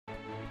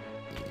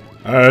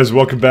Guys,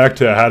 welcome back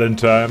to Hat in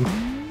Time.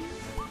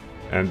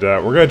 And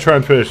we're gonna try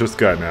and finish this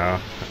guy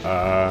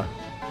now.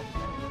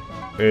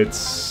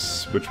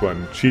 It's... which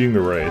one? Cheating the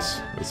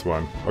race. This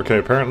one. Okay,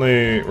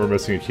 apparently we're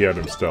missing a key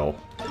item still.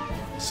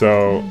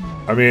 So,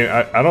 I mean,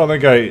 I don't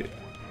think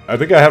I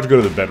think I have to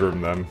go to the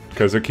bedroom then,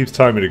 because it keeps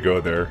telling me to go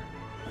there.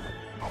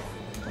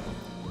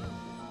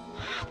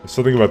 There's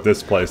something about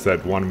this place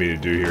that it wanted me to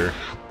do here.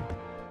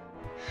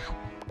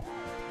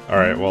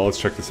 Alright, well, let's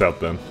check this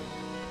out then.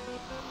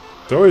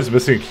 It's always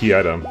missing a key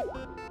item.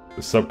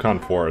 The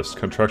Subcon Forest.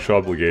 Contractual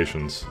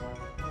obligations.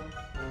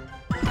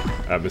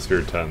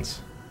 Atmosphere tense.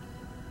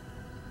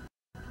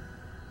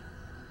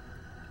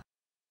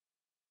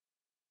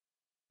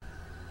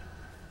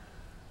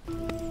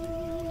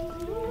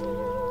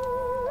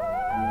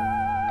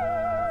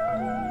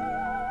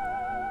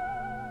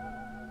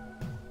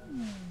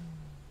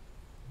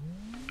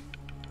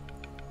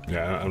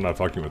 Yeah, I'm not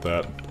fucking with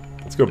that.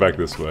 Let's go back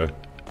this way.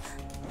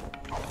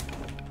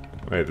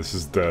 Wait, this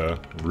is the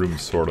room,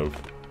 sort of.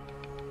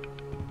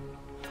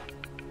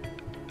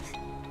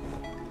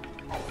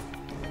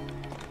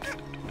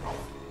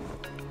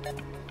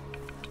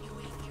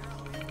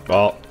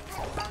 Well,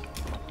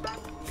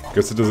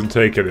 guess it doesn't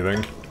take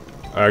anything.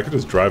 I could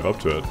just drive up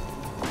to it.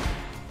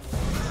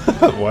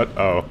 What?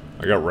 Oh,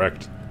 I got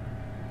wrecked.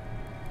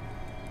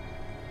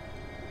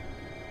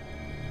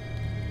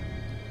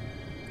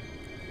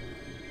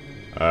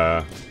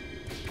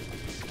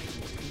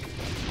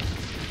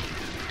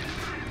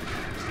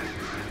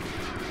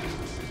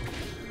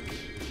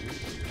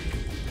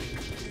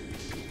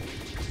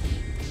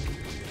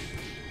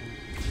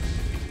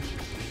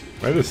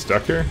 Am I just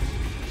stuck here?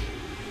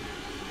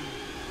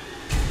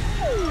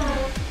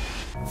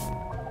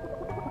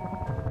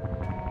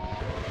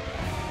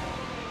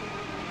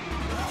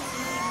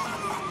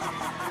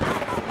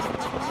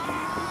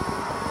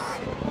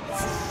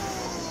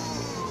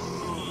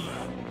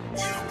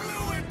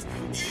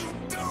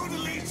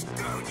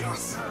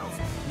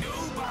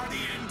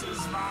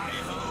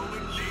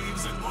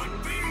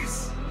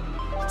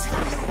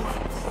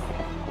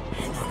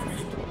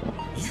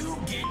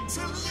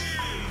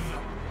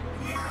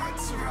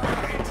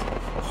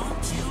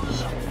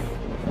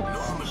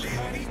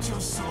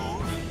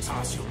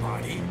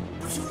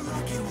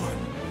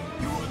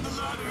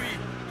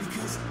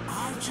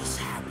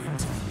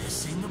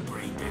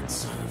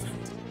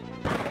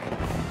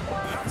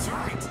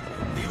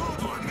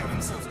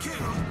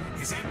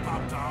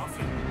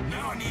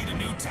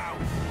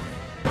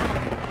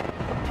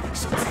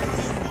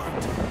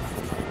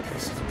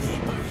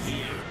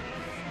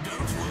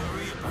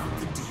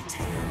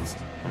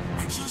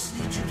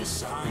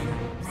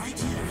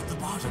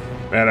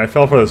 Man, I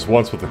fell for this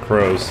once with the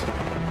crows.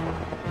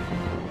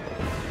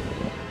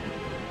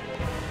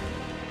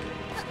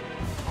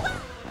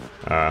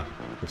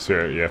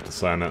 So you have to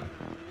sign it.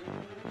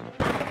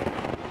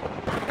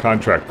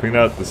 Contract. Clean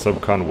out the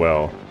subcon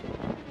well.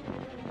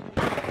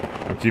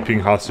 I'm keeping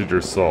hostage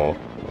your soul.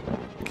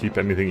 Keep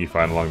anything you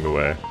find along the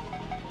way.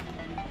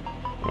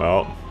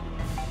 Well,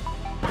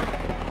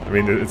 I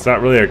mean, it's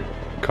not really a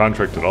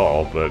contract at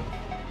all, but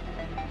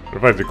what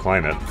if I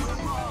decline it?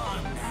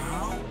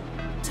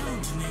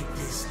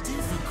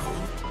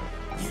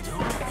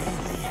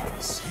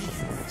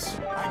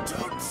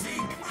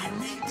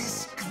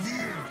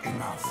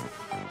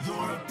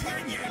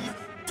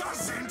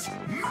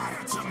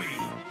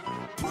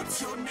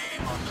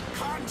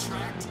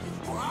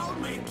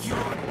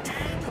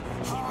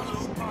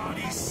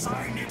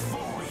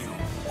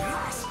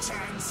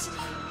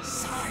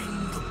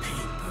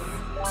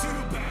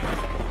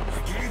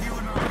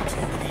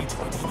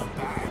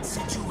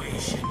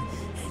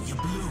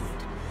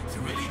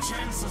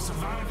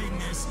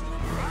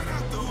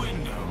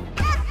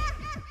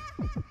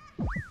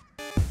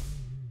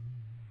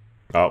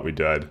 Oh, we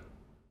died.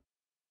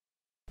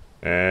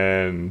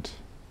 And...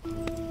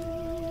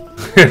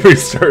 it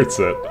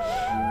restarts it.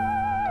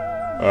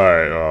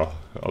 Alright, well,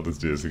 I'll just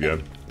do this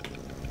again.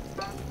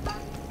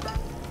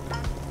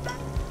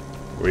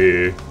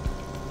 It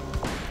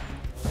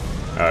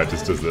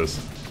just does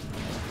this.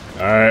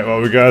 Alright,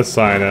 well, we gotta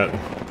sign it.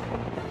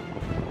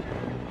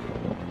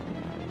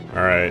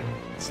 Alright,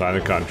 sign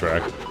the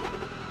contract.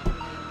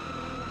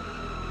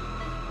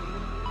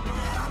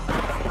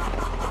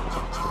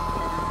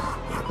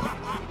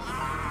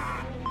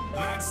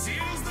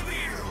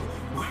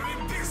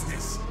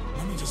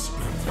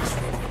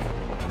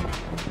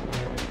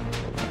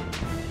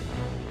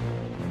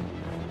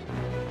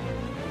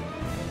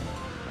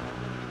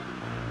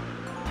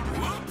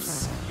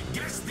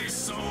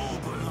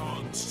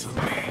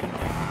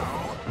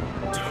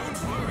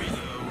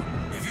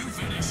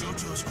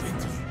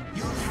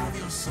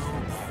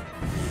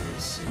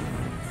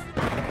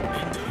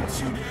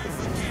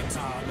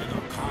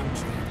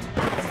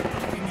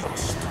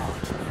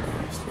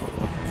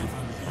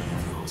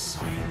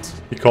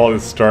 You call it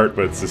start,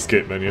 but it's the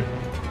escape menu.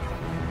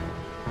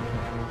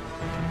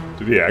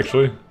 Did he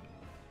actually?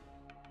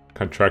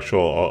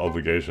 Contractual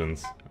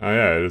obligations. Oh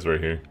yeah, it is right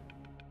here.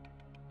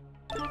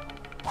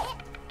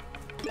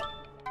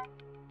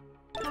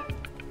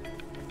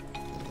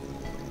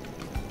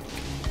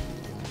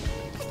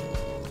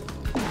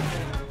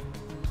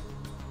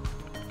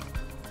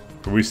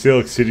 Are we still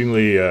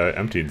exceedingly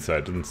empty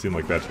inside? Doesn't seem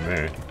like that to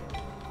me.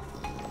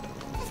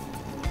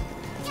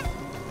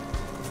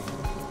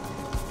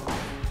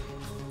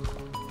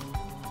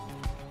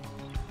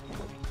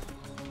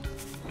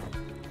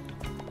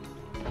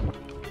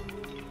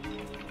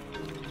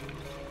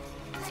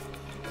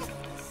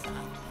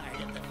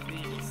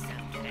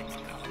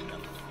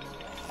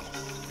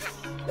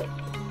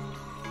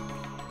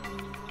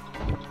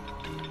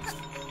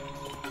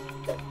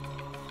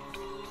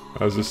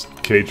 How does this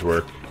cage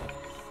work?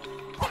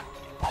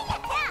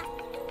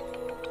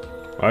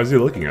 Why is he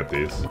looking at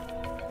these?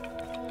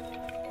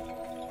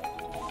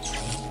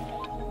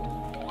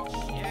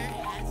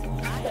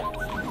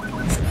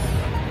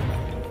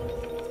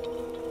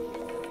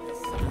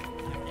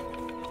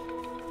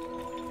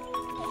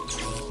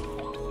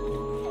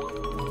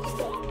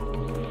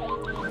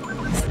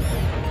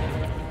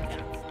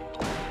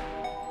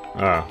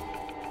 Ah.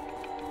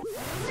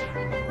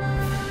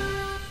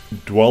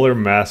 Dweller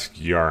Mask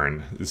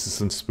Yarn. This is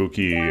some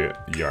spooky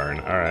yarn.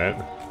 Alright.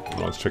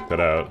 Well, let's check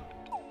that out.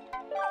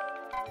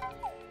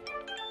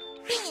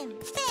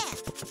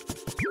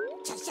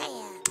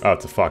 Oh,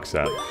 it's a fox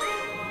hat.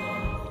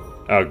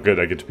 Oh,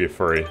 good, I get to be a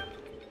furry.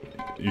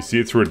 You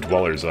see it through a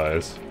dweller's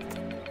eyes.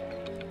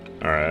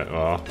 Alright,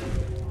 well.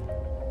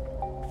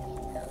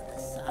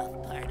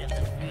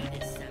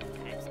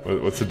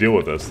 What's the deal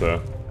with this, though?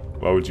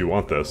 Why would you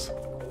want this?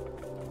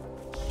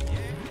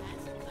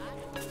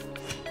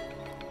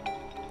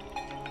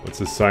 What's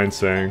this sign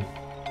saying?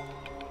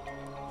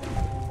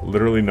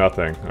 Literally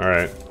nothing.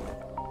 Alright.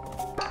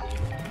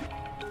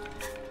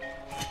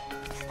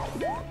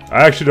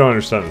 I actually don't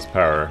understand this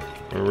power.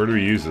 Where do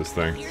we use this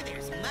thing?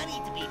 There's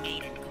money to be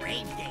made in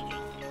grave digging.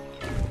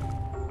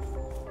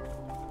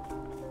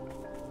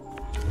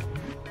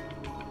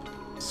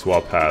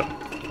 Swap hat.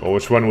 Well,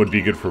 which one would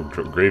be good for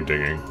grave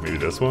digging? Maybe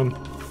this one?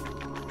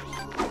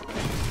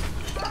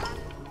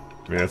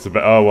 I mean, that's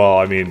about. Oh, well,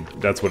 I mean,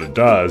 that's what it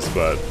does,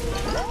 but.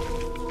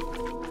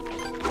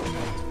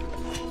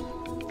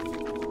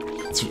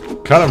 It's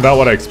kind of not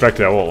what I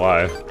expected, I won't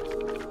lie.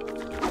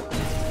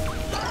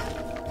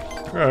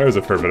 Oh, there's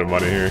a fair bit of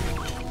money here.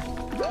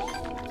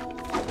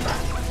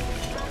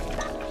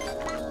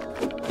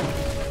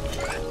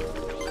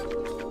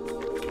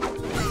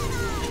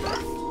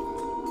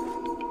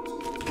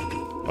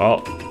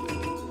 Well.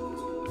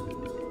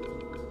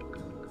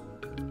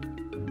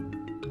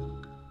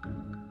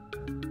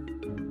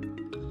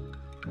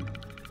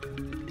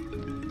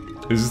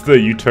 Is this the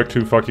 "you took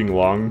too fucking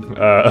long"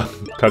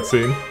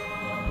 cutscene?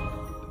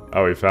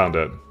 Oh, we found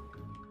it.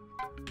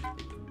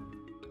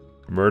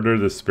 Murder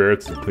the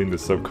spirits and clean the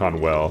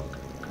subcon well.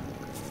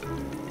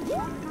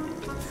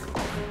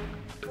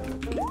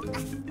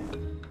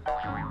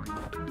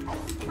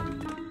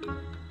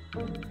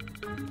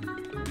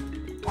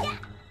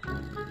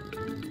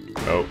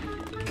 Oh.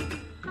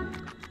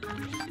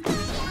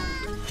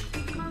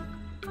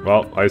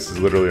 Well, ice is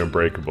literally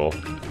unbreakable.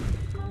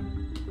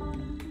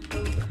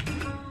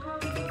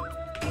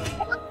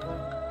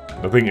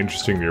 Nothing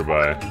interesting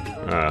nearby.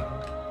 Ah.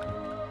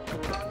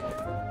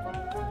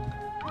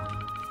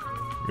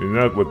 Isn't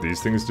that what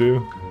these things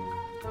do?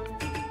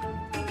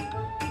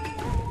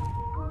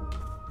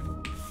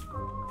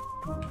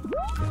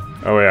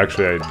 Oh wait,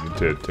 actually I need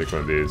to take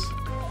one of these.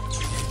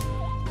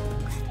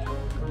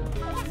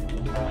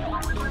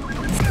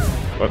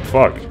 What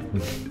fuck?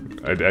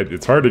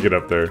 It's hard to get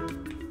up there.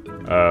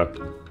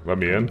 Let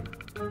me in?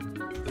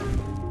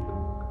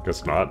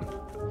 Guess not.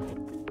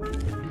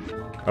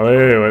 Oh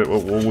wait,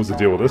 what was the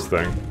deal with this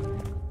thing?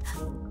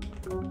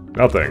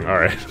 Nothing,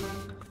 alright.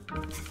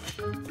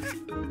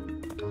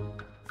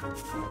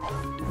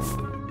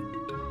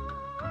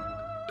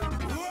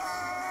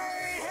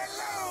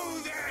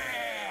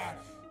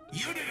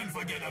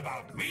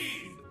 About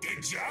me,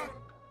 did ya?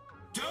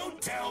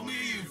 Don't tell me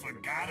you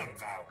forgot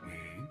about me.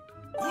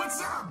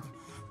 What's up?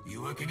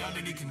 You working on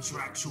any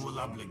contractual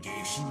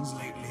obligations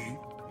lately?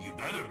 You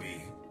better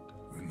be.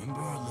 Remember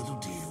our little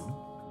deal?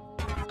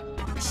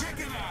 Check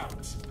it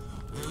out!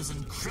 Those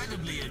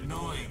incredibly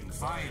annoying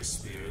fire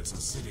spirits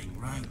are sitting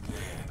right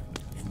there,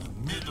 in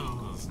the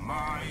middle of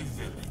my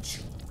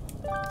village.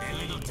 Their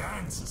little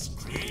dance is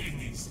creating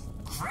these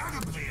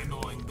incredibly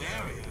annoying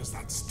barriers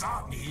that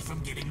stop me from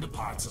getting to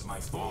parts of my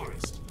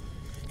forest.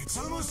 It's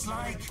almost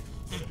like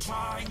they're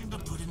trying to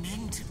put an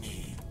end to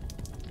me.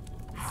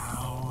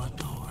 How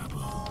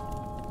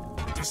adorable.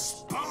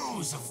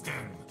 Dispose of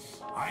them.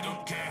 I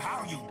don't care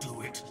how you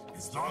do it,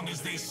 as long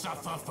as they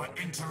suffer for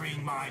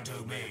entering my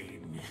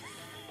domain.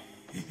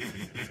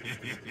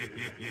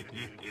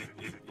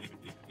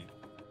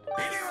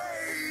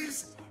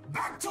 Anyways,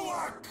 back to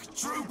work,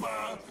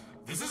 trooper.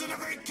 This isn't a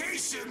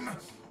vacation,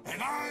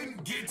 and I'm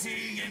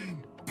getting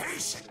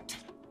impatient.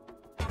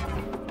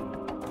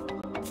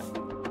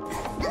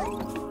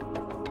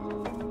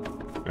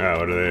 Yeah,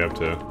 what are they up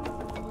to?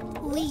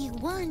 We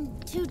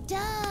want to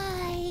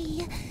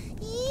die.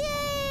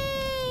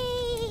 Yay!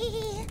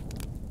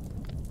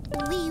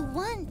 We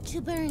want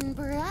to burn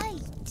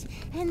bright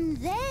and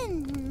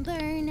then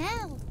burn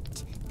out.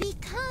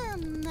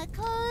 Become a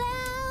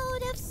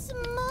cloud of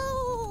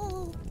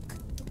smoke.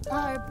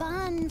 Our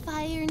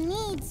bonfire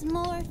needs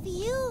more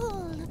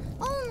fuel.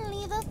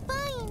 Only the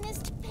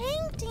finest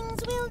paintings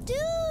will do.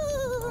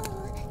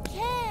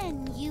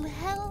 Can you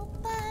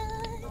help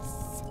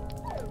us?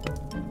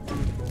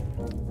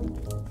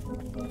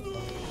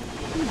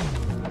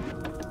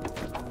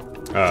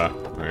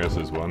 I guess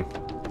there's one.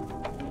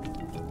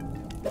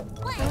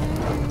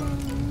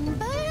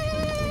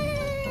 Burn!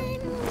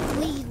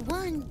 We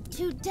want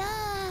to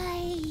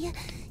die.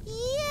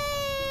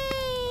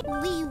 Yay!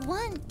 We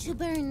want to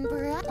burn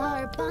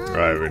our bonfire.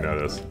 Right, we know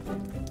this.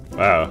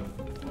 Wow.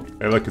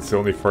 Hey, look, it's the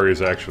only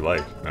furries I actually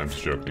like. No, I'm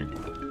just joking.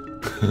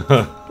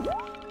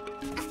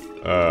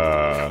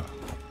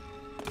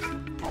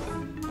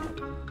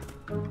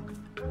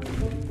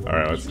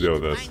 Alright, let's deal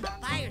with this. Find the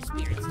fire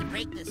spirits to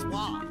break this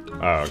wall.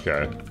 Oh,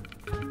 okay.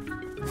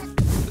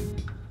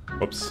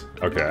 Whoops.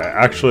 Okay,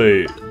 I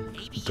actually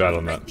died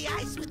on that. Break the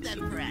ice with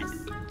them for us.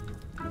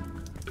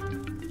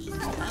 These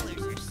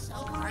dwellers are so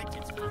hard to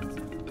talk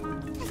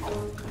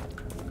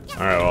to.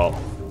 Alright, well.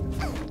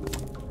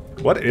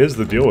 What is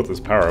the deal with this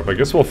power-up? I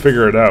guess we'll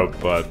figure it out,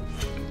 but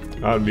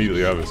not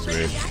immediately obvious to Break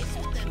me. the ice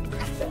with them for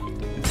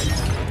us.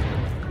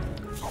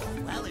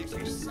 Dwellers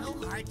are so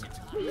hard to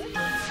talk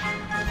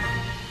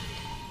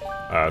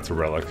to. It's a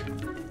relic.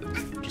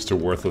 Just a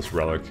worthless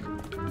relic.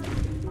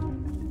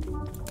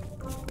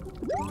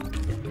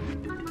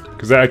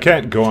 Because I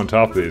can't go on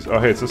top of these. Oh,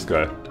 hey, it's this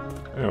guy.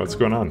 Hey, what's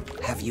going on?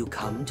 Have you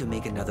come to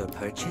make another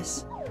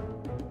purchase?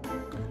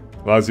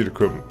 Allows you to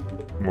equip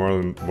more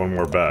than one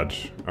more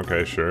badge.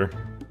 Okay, sure.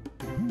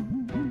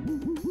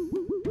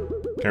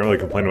 Can't really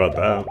complain about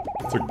that.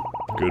 It's a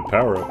good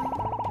power-up.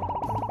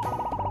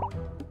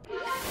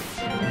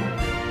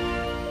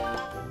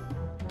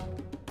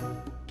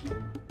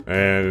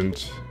 And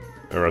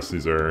the rest of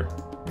these are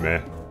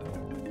meh.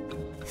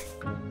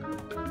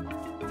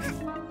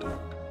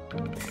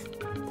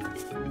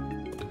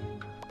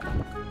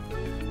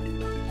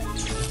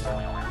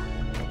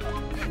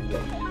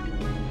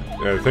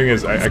 Yeah, the thing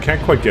is, I can't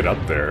quite get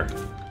up there.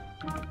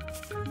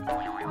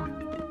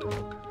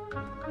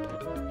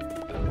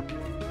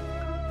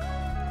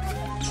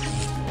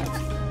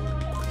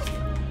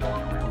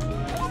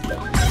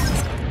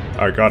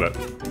 I got it.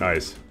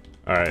 Nice.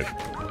 Alright.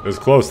 It was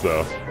close,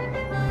 though.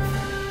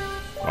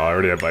 Oh, I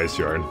already have Ice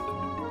Yard.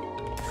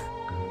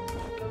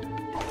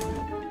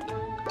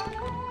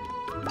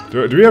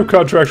 Do we have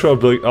contractual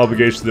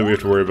obligations that we have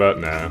to worry about?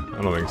 Nah,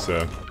 I don't think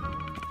so.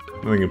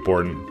 Nothing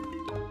important.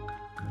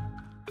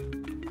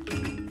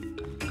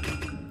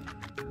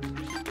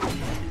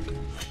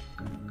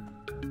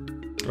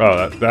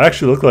 Oh, that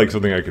actually looked like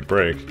something I could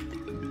break.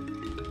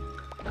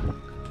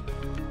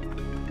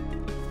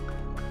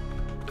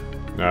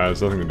 Nah,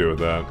 there's nothing to do with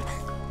that.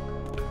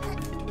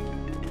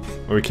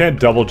 Well, we can't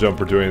double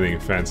jump or do anything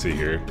fancy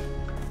here.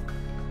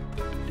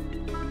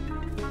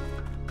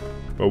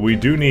 But we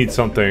do need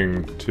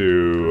something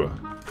to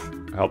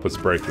help us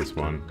break this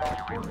one.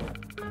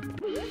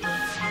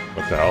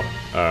 What the hell?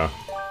 Oh,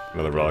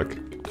 another relic.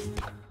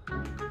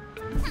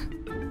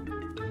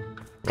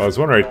 Well, there's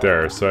one right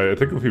there, so I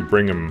think if we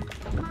bring him...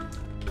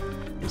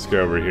 Let's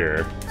go over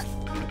here.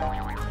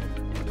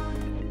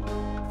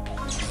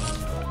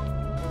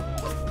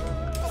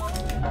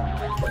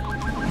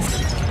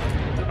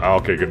 Oh,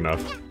 okay, good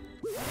enough.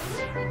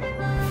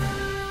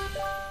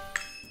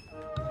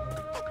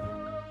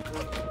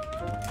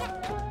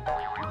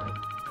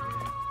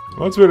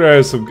 Once we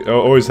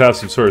always have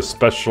some sort of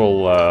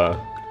special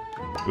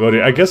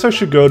ability. I guess I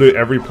should go to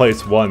every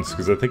place once,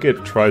 because I think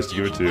it tries to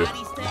give it to you.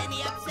 Bodies to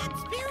any upset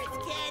spirits,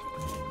 kid.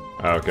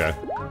 Oh, okay.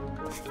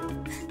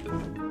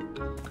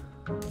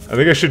 I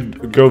think I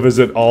should go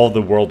visit all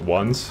the world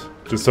ones,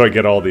 just so I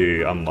get all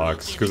the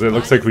unlocks, because it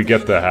looks like we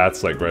get the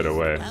hats like right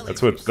away.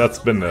 That's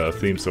been the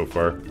theme so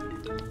far.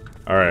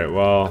 All right,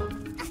 well.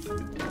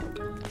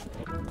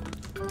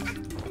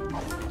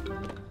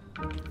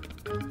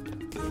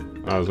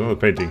 Oh, there's another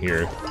painting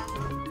here.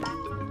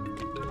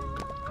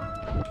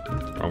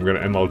 I'm gonna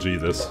MLG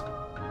this.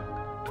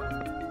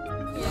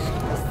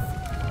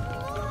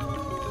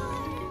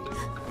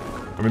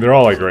 I mean, they're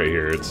all like right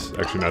here. It's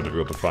actually not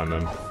difficult to find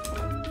them.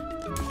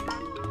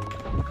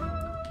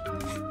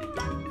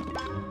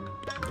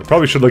 I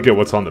probably should look at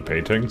what's on the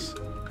paintings.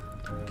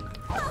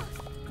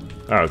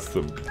 Oh, it's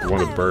the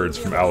one of the birds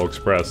from Owl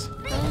Express.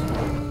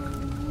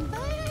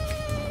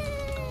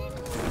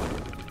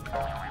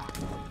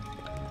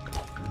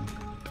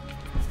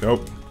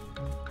 Nope.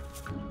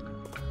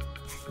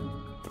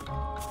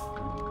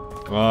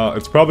 Well,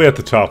 it's probably at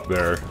the top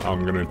there.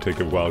 I'm gonna take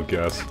a wild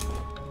guess.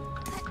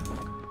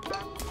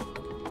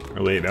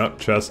 Oh wait, no,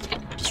 chest.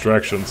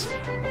 Distractions.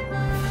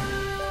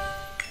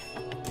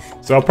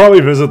 So I'll probably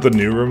visit the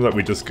new room that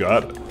we just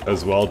got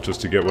as well, just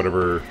to get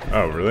whatever...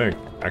 Oh, really?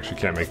 Actually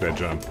can't make that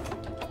jump.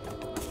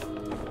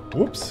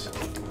 Whoops.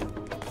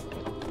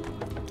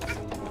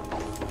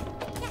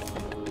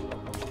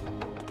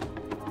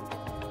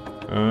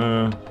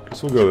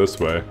 Guess we'll go this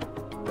way.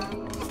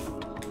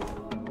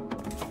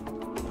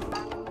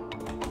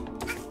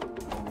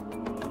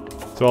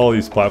 So all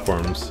these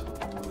platforms.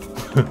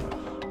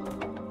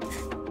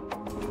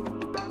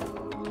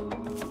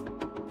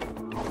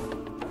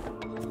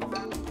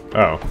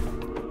 Oh.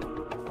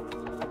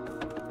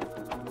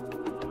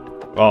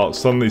 Well,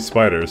 some of these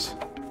spiders.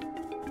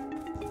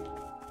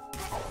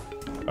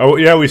 Oh,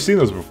 yeah, we've seen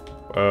those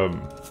before.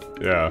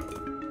 Yeah.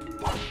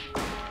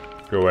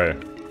 Go away.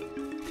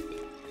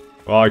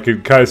 Well, I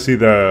could kind of see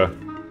the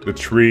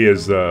tree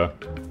is a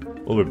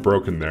little bit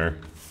broken there.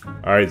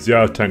 Alright, 0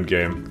 out of 10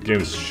 game.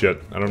 Game's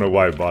shit. I don't know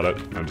why I bought it.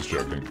 I'm just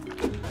joking.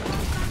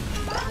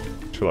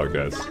 Chill out,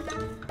 guys.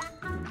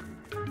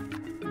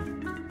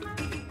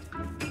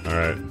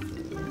 Alright.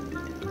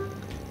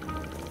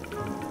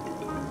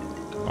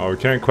 Oh, we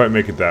can't quite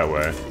make it that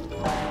way.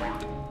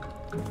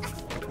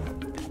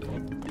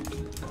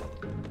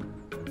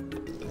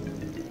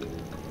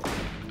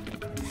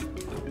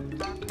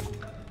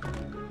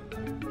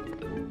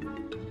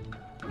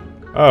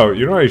 Oh,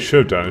 you know what I should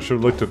have done? I should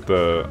have looked at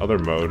the other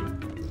mode.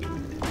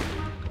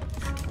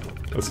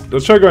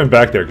 Let's try going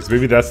back there, because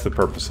maybe that's the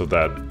purpose of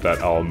that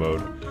owl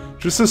mode.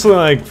 Just this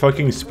like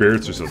fucking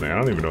spirits or something. I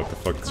don't even know what the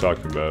fuck it's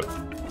talking about.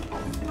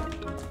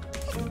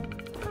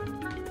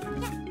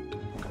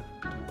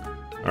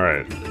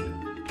 Alright.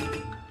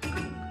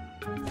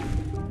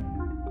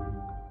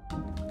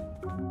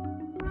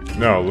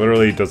 No,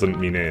 literally doesn't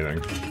mean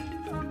anything.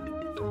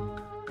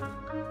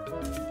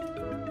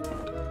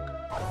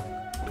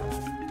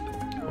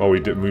 Well, we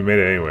made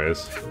it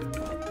anyways.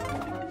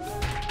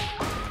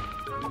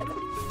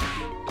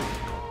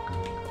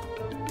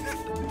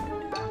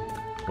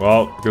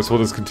 Well, guess we'll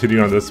just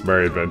continue on this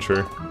merry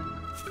adventure.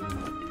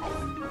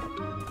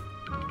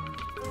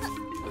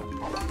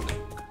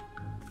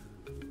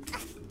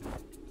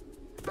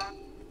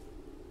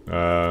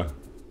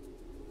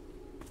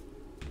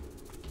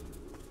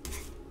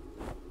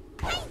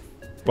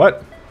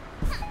 What?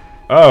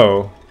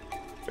 Oh.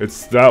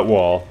 It's that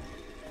wall.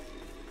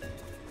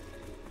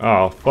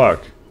 Oh,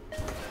 fuck.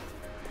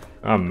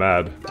 I'm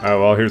mad.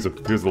 Oh, well, here's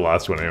the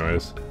last one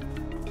anyways.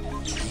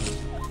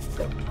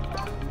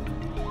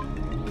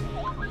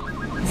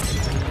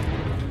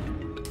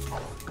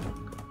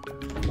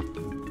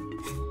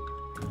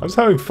 I was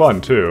having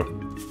fun, too.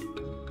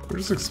 We're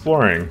just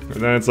exploring.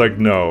 And then it's like,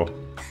 no.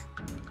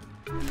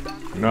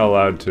 You're not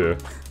allowed to.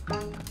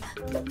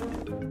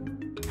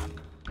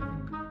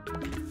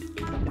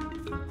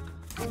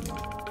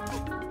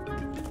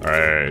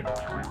 Alright.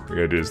 We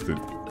gotta do this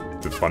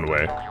the fun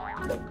way.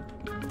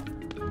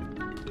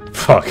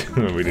 Fuck.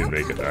 We didn't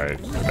make it. Alright.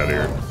 Get out of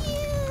here.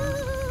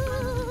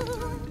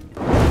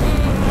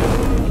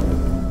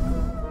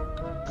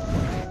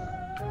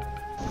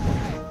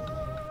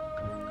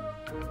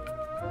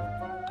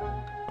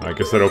 I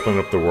guess that opened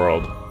up the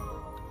world.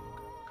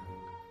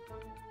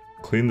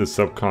 Clean the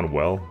subcon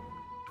well.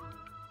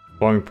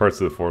 Following parts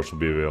of the forest will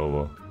be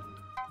available.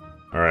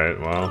 Alright,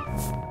 well.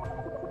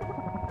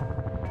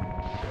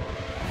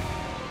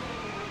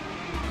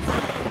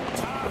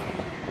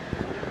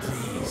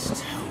 Please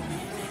tell me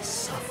they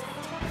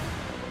suffered.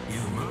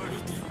 You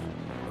murdered them,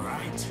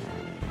 right?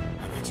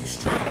 I bet you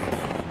strangled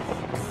them.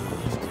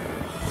 Good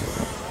girl.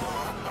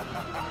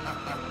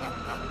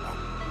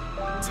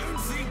 Don't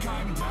think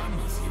I'm done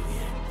with you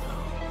yet,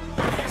 though.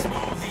 There's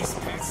more of these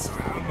pests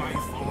around my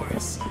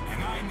forest, and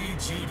I need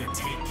you to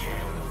take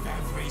care of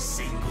every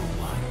single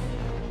one.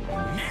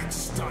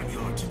 Next on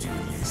your to-do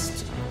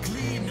list,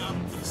 clean up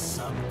the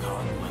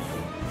subcon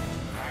well.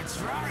 That's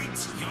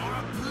right, you're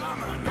a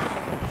plumber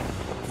now.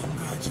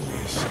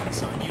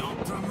 Congratulations on your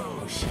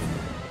promotion.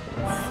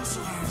 I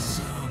also have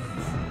some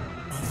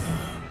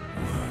other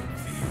work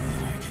for you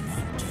that I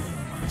cannot do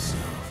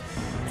myself.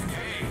 And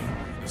hey,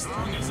 as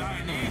long as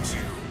I need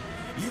you,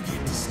 you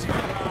get to stay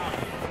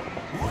alive.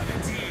 What a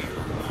deal,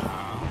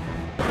 huh?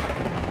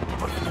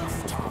 But enough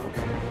talk.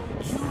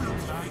 You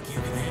look like you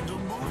can handle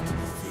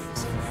multiple things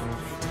on your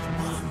plate at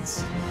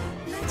once.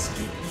 Let's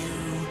get you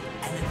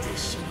an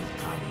additional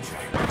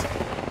contract.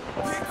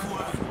 Pick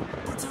one,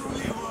 but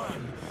only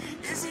one.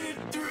 Isn't it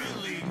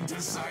thrilling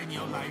to sign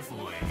your life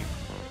away?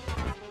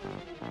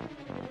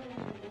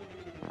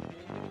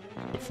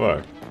 The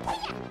fuck?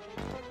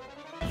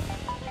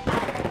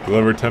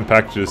 Deliver 10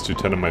 packages to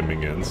 10 of my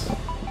minions.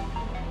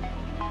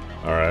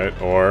 Alright,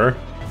 or...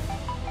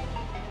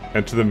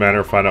 enter the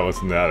manor, find out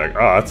what's in the attic. Oh,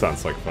 that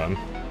sounds like fun.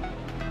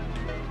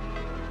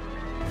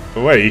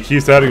 But wait, he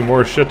keeps adding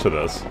more shit to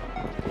this.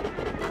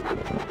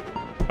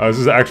 Oh, this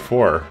is Act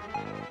 4.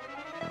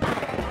 Good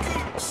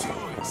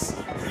choice.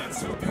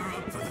 Let's hope you're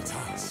up for the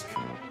task.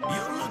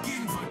 You're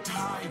looking for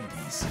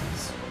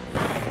timepieces,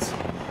 right?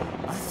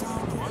 I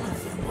found one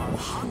of them while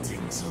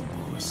hunting some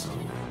poor soul.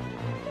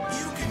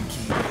 You can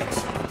keep it,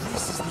 but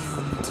this is the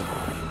only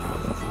time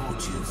I'll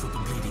reward you for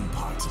completing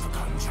parts of a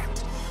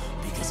contract.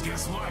 Because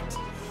guess what?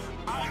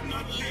 I'm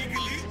not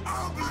legally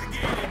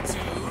obligated to.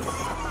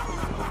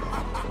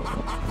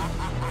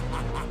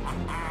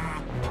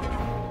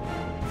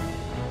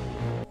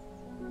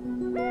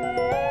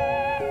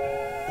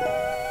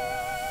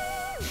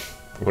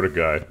 What a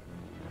guy.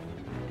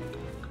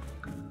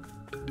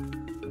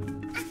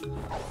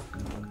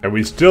 And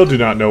we still do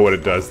not know what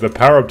it does. The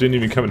power-up didn't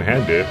even come in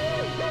handy.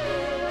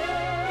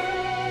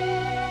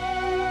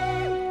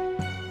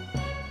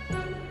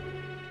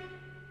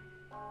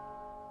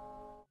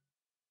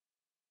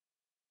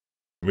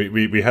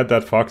 We had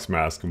that fox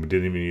mask and we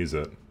didn't even use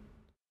it.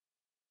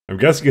 I'm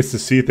guessing it's to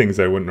see things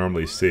I wouldn't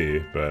normally see,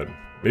 but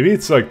maybe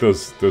it's like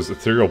those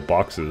ethereal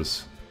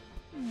boxes.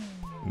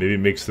 Maybe it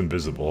makes them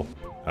visible.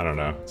 I don't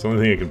know. It's the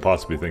only thing I can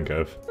possibly think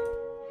of.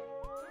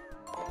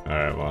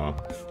 Alright, well.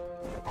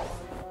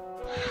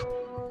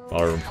 A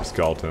lot of room for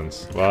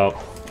skeletons. Well,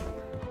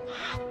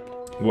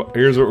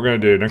 here's what we're gonna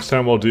do. Next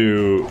time we'll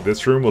do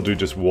this room, we'll do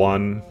just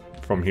one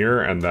from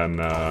here, and then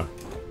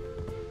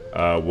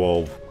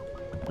we'll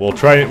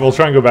try and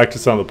go back to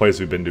some of the places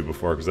we've been to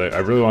before, because I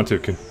really want to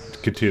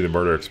continue the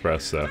Murder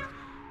Express,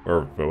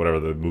 or whatever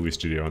the movie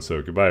studio. And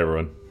so goodbye,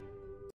 everyone.